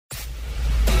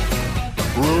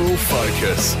Rural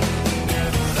Focus.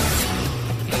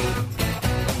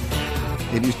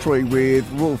 It is Troy with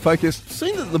Rural Focus.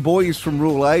 Seeing that the boys from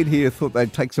Rural Aid here thought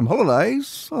they'd take some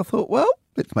holidays, I thought, well,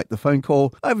 let's make the phone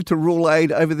call over to Rural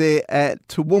Aid over there at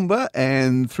Toowoomba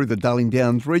and through the Darling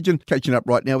Downs region. Catching up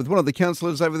right now with one of the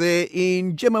counsellors over there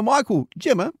in Gemma Michael.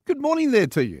 Gemma, good morning there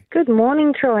to you. Good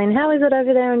morning, Troy. And how is it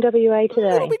over there in WA today?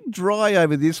 A little bit dry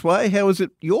over this way. How is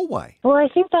it your way? Well, I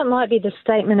think that might be the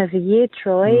statement of the year,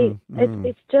 Troy.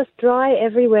 It's just dry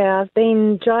everywhere. I've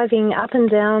been driving up and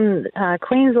down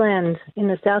Queensland in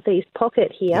the southeast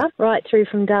pocket here, right through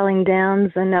from Darling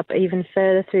Downs and up even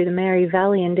further through the Mary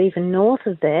Valley and even north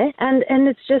of there. And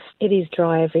it is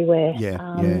dry everywhere.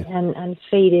 And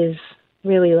feed is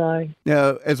really low.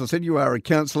 Now, as I said, you are a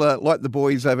counsellor like the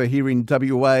boys over here in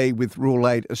WA with Rural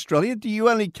Aid Australia. Do you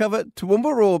only cover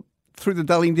Toowoomba or through the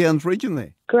Darling Downs region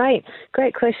there? Great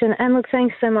question. And look,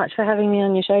 thanks so much for having me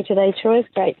on your show today, Troy. It's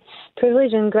great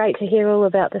privilege and great to hear all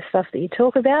about the stuff that you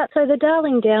talk about. So the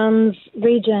Darling Downs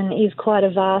region is quite a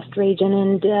vast region,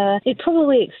 and it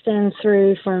probably extends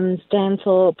through from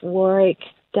Stanthorpe, Warwick,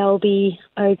 Dalby,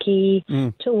 Oakey,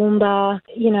 Toowoomba,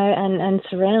 and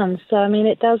surrounds. So, I mean,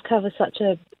 it does cover such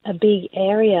a big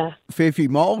area. A fair few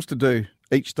miles to do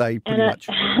each day, pretty much.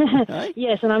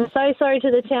 Yes, and I'm so sorry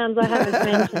to the towns I haven't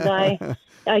mentioned today.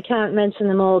 I can't mention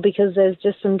them all because there's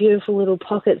just some beautiful little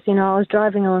pockets. I was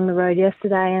driving along the road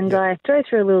yesterday and I drove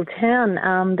through a little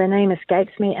town. Their name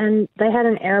escapes me, and they had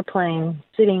an aeroplane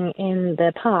sitting in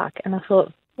their park. And I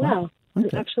thought, wow,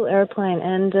 an actual aeroplane,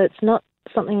 and it's not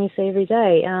something you see every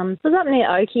day. It was up near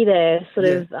Oakey there,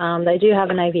 they do have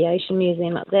an aviation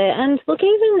museum up there. And look,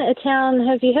 even a town,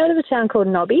 have you heard of a town called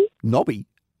Nobby? Nobby?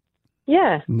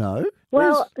 Yeah. No.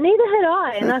 Well, neither had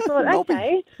I, and I thought,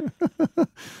 okay.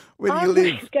 Where do you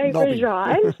live? Go for a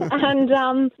drive.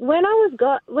 And when I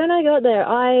got there,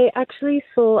 I actually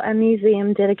saw a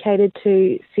museum dedicated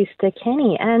to Sister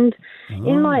Kenny, and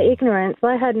in my ignorance,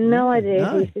 I had no idea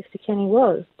who Sister Kenny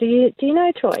was. Do you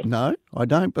know, Troy? No, I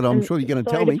don't, but I'm sure you're going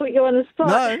to tell me. Sorry to put you on the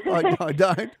spot. No, I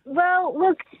don't. Well,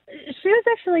 look, she was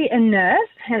actually a nurse,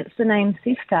 hence the name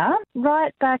Sister,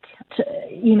 right back to,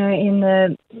 in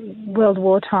the World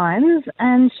War times,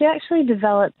 and she actually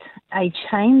developed a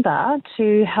chamber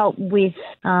to help with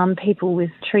people with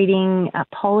treating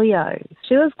polio.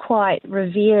 She was quite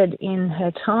revered in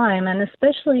her time, and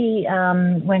especially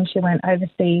when she went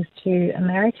overseas to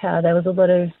America, there was a lot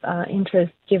of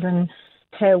interest given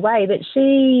her way, but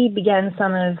she began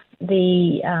some of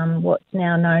the what's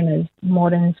now known as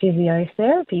modern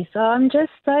physiotherapy. So I'm just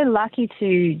so lucky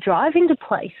to drive into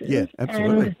places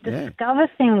and discover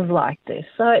things like this.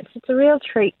 So it's a real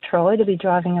treat, Troy, to be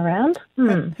driving around.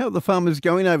 How are the farmers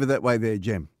going over that way there,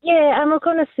 Jem? Yeah, and look,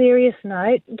 on a serious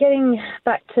note, getting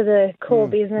back to the core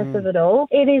business of it all,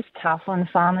 it is tough on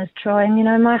farmers, Troy,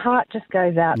 and, my heart just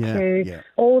goes out to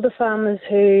all the farmers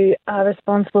who are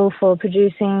responsible for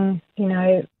producing,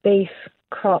 beef,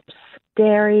 crops,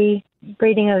 dairy,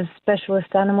 breeding of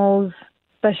specialist animals,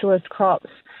 specialist crops.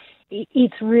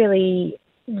 It's really,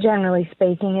 generally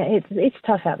speaking, it's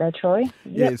tough out there, Troy.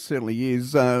 Yeah, it certainly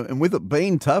is. And with it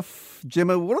being tough,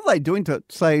 Gemma, what are they doing to,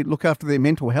 say, look after their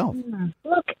mental health?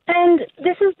 Look, and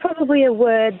this is probably a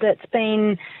word that's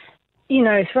been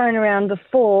thrown around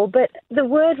before, but the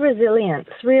word resilience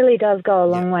really does go a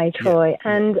long way, Troy.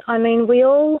 And, I mean, we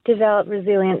all develop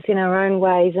resilience in our own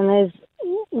ways, and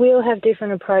we all have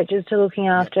different approaches to looking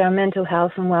after our mental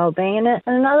health and well-being. And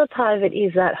another part of it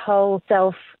is that whole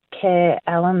self-care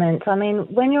element. I mean,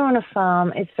 when you're on a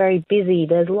farm, it's very busy.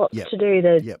 There's lots to do.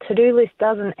 The to-do list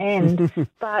doesn't end.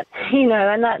 But,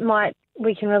 and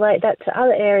we can relate that to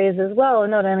other areas as well,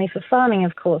 not only for farming,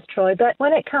 of course, Troy. But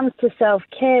when it comes to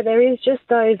self-care, there is just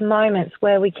those moments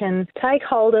where we can take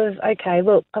hold of, okay,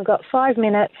 look, I've got 5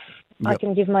 minutes. I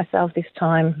can give myself this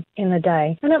time in the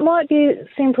day. And it might be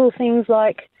simple things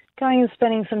like going and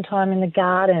spending some time in the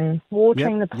garden,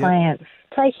 watering the plants,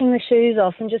 taking the shoes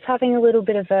off and just having a little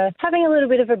bit of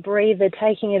a breather,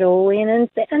 taking it all in.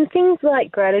 And things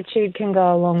like gratitude can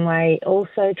go a long way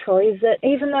also, Troy, is that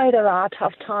even though there are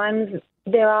tough times,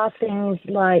 there are things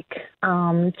like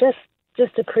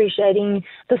just appreciating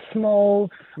the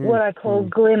small, what I call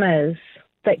glimmers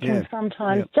that can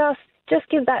sometimes just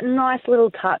give that nice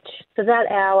little touch for that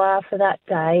hour, for that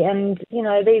day. And,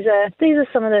 these are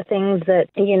some of the things that,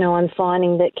 I'm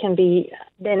finding that can be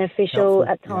beneficial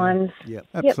at times. Yeah,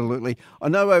 absolutely. I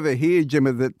know over here,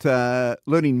 Gemma, that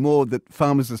learning more that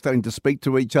farmers are starting to speak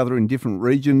to each other in different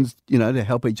regions, to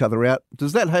help each other out.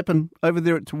 Does that happen over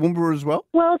there at Toowoomba as well?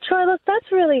 Well, Troy, look,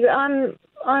 that's really good.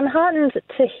 I'm heartened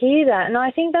to hear that, and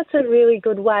I think that's a really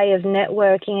good way of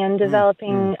networking and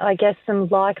developing, I guess, some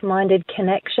like-minded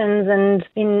connections and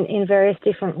in various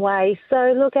different ways.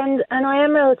 So, look, and I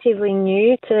am relatively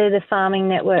new to the farming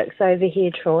networks over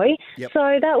here, Troy. Yep.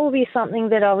 So that will be something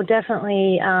that I will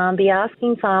definitely be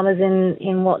asking farmers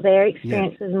in what their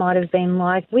experiences might have been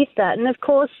like with that. And, of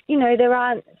course, you know, there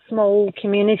aren't small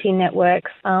community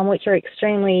networks which are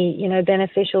extremely, you know,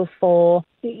 beneficial for,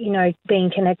 you know,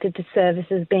 being connected to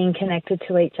services, being connected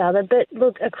to each other. But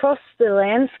look, across the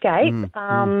landscape,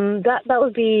 that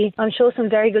would be, I'm sure some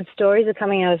very good stories are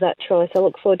coming out of that, Troy, so I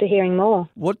look forward to hearing more.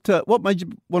 What made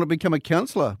you want to become a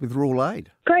counsellor with Rural Aid?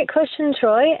 Great question,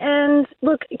 Troy. And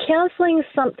look, counselling is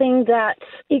something that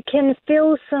it can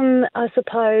fill some, I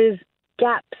suppose,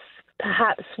 gaps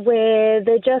perhaps where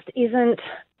there just isn't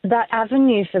that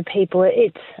avenue for people.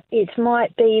 It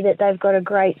might be that they've got a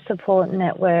great support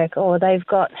network or they've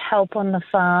got help on the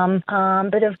farm,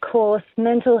 but of course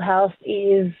mental health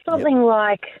is something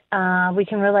like we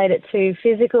can relate it to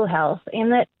physical health in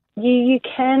that you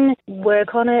can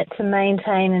work on it to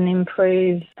maintain and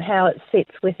improve how it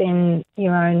sits within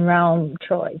your own realm,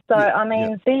 Troy. So, I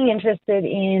mean, being interested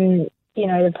in, you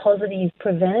know, the positive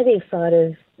preventative side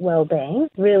of wellbeing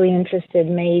really interested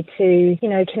me to, you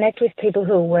know, connect with people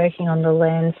who are working on the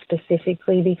land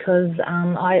specifically because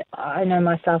I know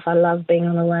myself, I love being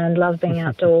on the land, love being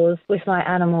outdoors with my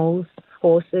animals,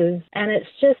 horses, and it's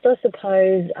just, I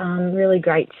suppose, really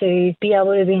great to be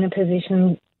able to be in a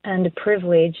position and a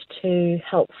privilege to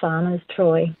help farmers,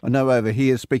 Troy. I know over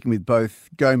here, speaking with both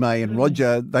Gome and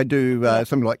Roger, they do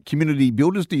something like community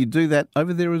builders. Do you do that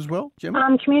over there as well,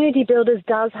 Gemma? Community builders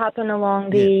does happen along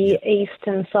the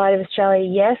eastern side of Australia,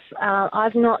 yes.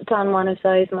 I've not done one of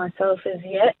those myself as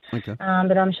yet,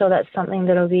 but I'm sure that's something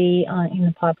that'll be in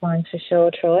the pipeline for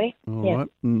sure, Troy. All right.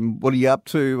 What are you up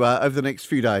to over the next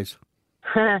few days?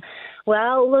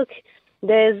 Well, look,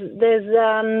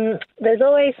 There's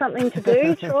always something to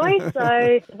do, Troy.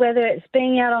 So whether it's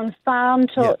being out on farm,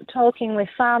 talking with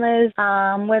farmers,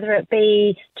 whether it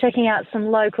be checking out some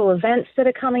local events that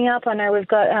are coming up. I know we've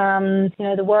got, you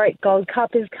know, the Warwick Gold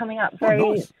Cup is coming up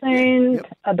very soon.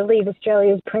 Yep. I believe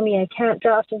Australia's premier camp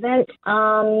draft event.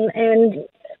 And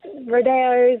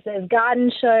rodeos, there's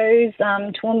garden shows.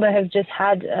 Toowoomba have just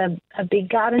had a big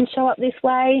garden show up this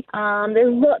way.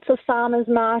 There's lots of farmers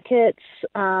markets.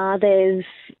 There's,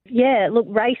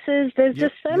 races. There's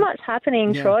just so much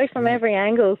happening, Troy, from every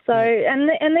angle. So, and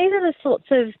these are the sorts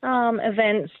of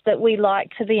events that we like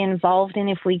to be involved in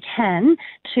if we can,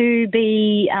 to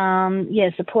be,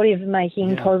 supportive of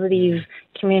making positive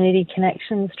community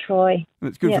connections, Troy. And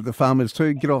it's good for the farmers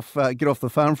too. Get off the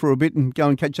farm for a bit and go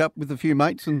and catch up with a few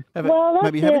mates and have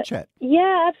a chat.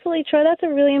 Yeah, absolutely, Troy. That's a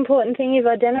really important thing you've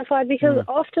identified because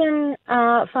often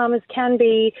farmers can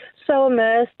be so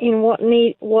immersed in what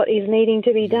is needing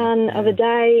to be done of a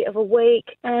day, of a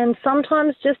week, and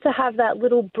sometimes just to have that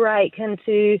little break and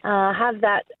to have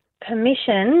that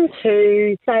permission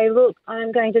to say, look,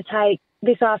 I'm going to take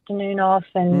this afternoon off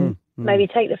and maybe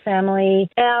take the family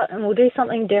out and we'll do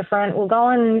something different. We'll go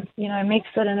and, you know, mix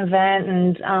at an event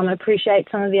and appreciate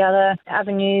some of the other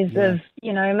avenues of,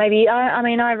 you know, maybe,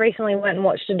 I recently went and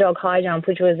watched a dog high jump,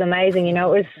 which was amazing. You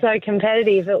know, it was so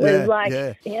competitive. It was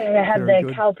you know, they had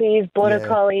the Kelpies, Border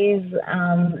Collies,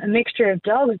 a mixture of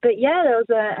dogs. But there was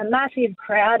a massive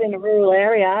crowd in a rural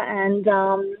area and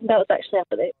that was actually up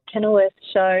at the Kenilworth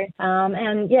show.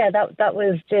 That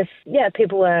was just,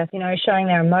 people were, you know, showing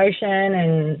their emotion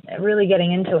and really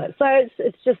getting into it. So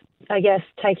it's just, I guess,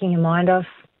 taking your mind off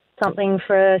something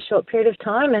for a short period of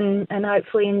time and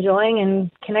hopefully enjoying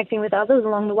and connecting with others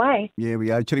along the way. Yeah,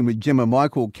 we are chatting with Gemma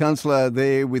Michael, counsellor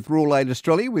there with Rural Aid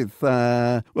Australia with,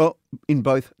 in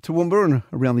both Toowoomba and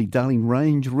around the Darling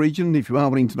Range region. If you are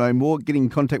wanting to know more, get in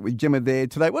contact with Gemma there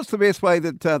today. What's the best way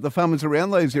that the farmers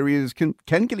around those areas can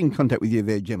get in contact with you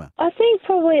there, Gemma? I think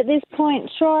probably at this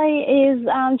point, Troy, is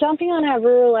jumping on our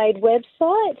Rural Aid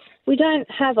website. We don't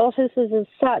have offices as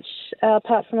such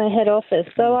apart from our head office,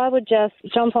 so I would just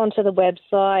jump onto the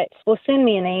website or send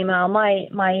me an email. My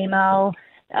email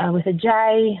with a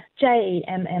J,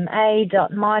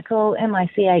 JEMMA.Michael,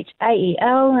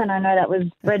 MICHAEL, and I know that was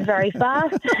read very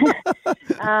fast,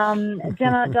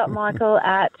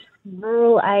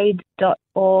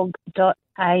 Gemma.Michael@ruralaid.org.au.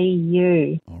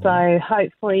 So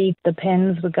hopefully the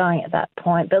pens were going at that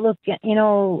point. But look, in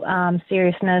all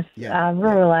seriousness,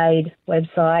 Rural Aid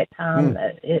website are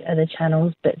the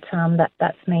channels, but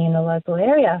that's me in the local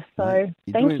area. So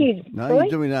thank you. No,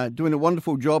 you're doing a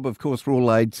wonderful job, of course,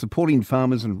 Rural Aid, supporting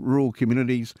farmers and rural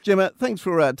communities. Gemma, thanks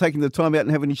for taking the time out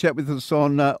and having a chat with us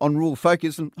on Rural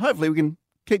Focus, and hopefully we can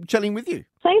keep chatting with you.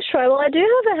 Thanks, Troy. Well, I do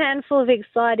have a handful of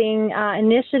exciting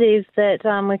initiatives that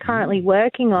we're currently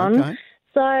working on. Okay.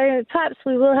 So perhaps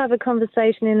we will have a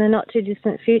conversation in the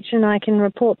not-too-distant future and I can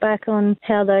report back on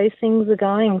how those things are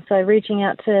going. So reaching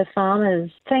out to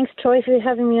farmers. Thanks, Troy, for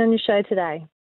having me on your show today.